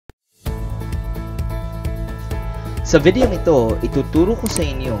Sa video nito, ituturo ko sa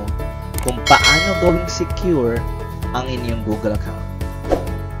inyo kung paano gawing secure ang inyong Google account.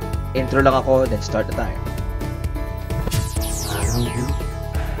 Intro lang ako, then start na tayo.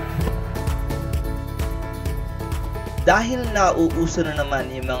 Dahil nauuso na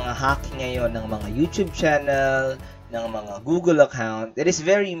naman yung mga hacking ngayon ng mga YouTube channel, ng mga Google account, it is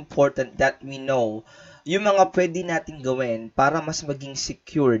very important that we know yung mga pwede nating gawin para mas maging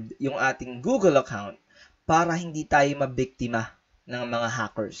secured yung ating Google account para hindi tayo mabiktima ng mga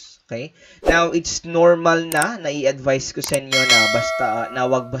hackers. Okay? Now, it's normal na i-advise ko sa inyo na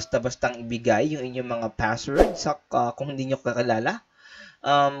wag basta-bastang ibigay yung inyong mga password kung hindi nyo kakilala.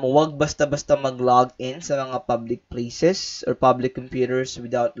 Wag basta-basta mag-log in sa mga public places or public computers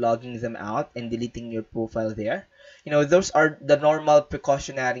without logging them out and deleting your profile there. You know, those are the normal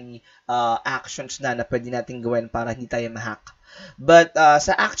precautionary actions na pwede natin gawin para hindi tayo ma-hack. But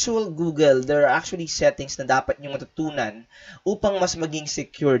sa actual Google, there are actually settings na dapat nyo matutunan upang mas maging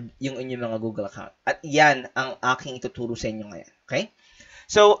secured yung inyong mga Google account. At yan ang aking ituturo sa inyo ngayon. Okay?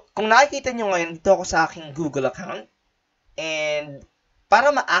 So, kung nakikita nyo ngayon, dito ako sa aking Google account. And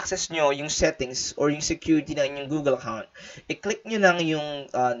para ma-access nyo yung settings or yung security ng inyong Google account, i-click nyo lang yung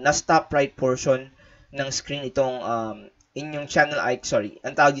nasa top right portion ng screen itong inyong channel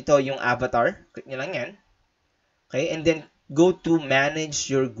ang tawag dito yung avatar. Click nyo lang yan. Okay, and then go to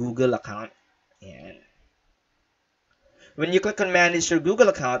manage your Google account. Ayan. When you click on manage your Google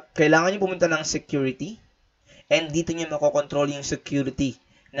account, kailangan nyo pumunta ng security and dito nyo makokontrol yung security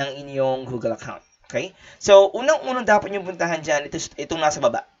ng inyong Google account. Okay? So, unang-unang dapat nyo puntahan dyan, itong nasa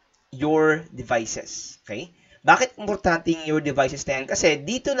baba, your devices. Okay? Bakit importante yung your devices na yan? Kasi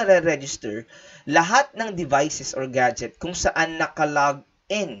dito nare-register lahat ng devices or gadget kung saan nakalog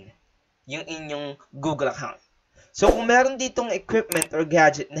in yung inyong Google account. So, kung meron ditong equipment or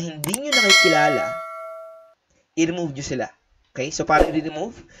gadget na hindi nyo nakikilala, i-remove nyo sila. Okay? So, paano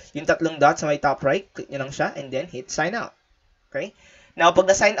i-remove? Yung tatlong dots sa may top right, click nyo lang siya and then hit sign out. Okay? Now,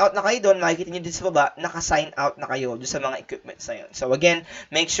 pag na-sign out na kayo doon, makikita nyo dito sa baba, naka-sign out na kayo doon sa mga equipments na yun. So, again,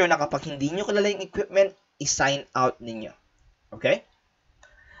 make sure na kapag hindi nyo kilala yung equipment, i-sign out ninyo. Okay?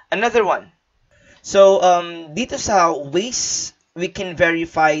 Another one. So, dito sa ways we can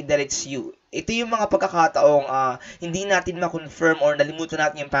verify that it's you. Ito yung mga pagkakataong hindi natin ma-confirm or nalimutan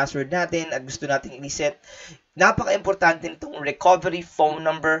natin yung password natin at gusto natin i-reset. Napaka-importante nitong recovery phone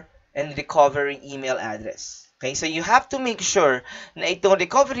number and recovery email address. Okay, so you have to make sure na itong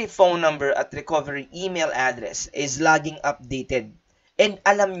recovery phone number at recovery email address is laging updated. And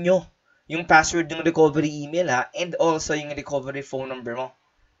alam nyo yung password ng recovery email and also yung recovery phone number mo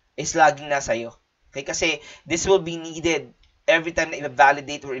is laging nasa iyo. Okay, kasi this will be needed every time na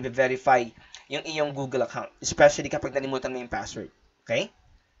i-validate or i-verify yung iyong Google account, especially kapag nalimutan mo yung password. Okay?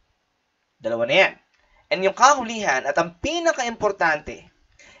 Dalawa na yan. And yung kahulihan at ang pinaka-importante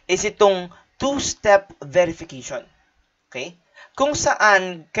is itong two-step verification. Okay? Kung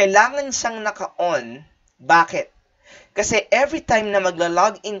saan kailangan siyang naka-on. Bakit? Kasi every time na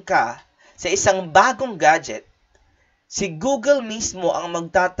magla-login ka sa isang bagong gadget, si Google mismo ang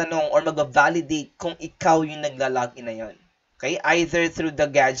magtatanong or mag-validate kung ikaw yung nagla-login na yon. Okay? Either through the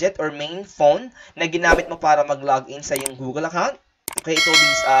gadget or main phone na ginamit mo para mag-login sa iyong Google account. Okay? Ito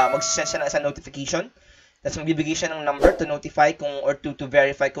is mag-send siya ng isang notification. Tapos magbibigay siya ng number to notify or to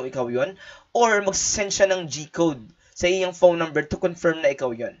verify kung ikaw yon. Or mag-send siya ng G-code sa iyong phone number to confirm na ikaw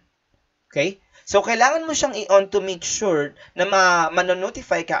yon. Okay? So, kailangan mo siyang i-on to make sure na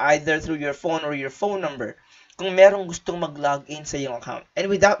manonotify ka either through your phone or your phone number kung merong gustong mag-login sa iyong account. And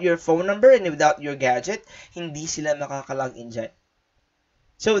without your phone number and without your gadget, hindi sila makakalogin dyan.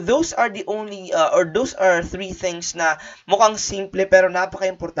 So, those are the only, those are three things na mukhang simple pero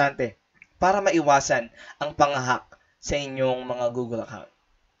napaka-importante para maiwasan ang pang-hack sa inyong mga Google account.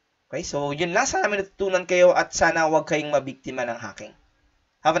 Okay? So, yun lang. Sana may natutunan kayo at sana huwag kayong mabiktima ng hacking.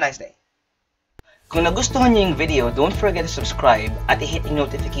 Have a nice day. Kung nagustuhan niyo yung video, don't forget to subscribe at i-hit yung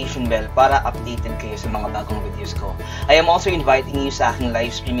notification bell para updated kayo sa mga bagong videos ko. I am also inviting you sa aking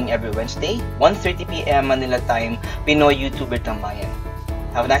live streaming every Wednesday, 1:30 PM Manila time, Pinoy YouTuber Tambayan.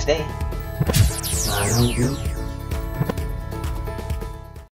 Have a nice day!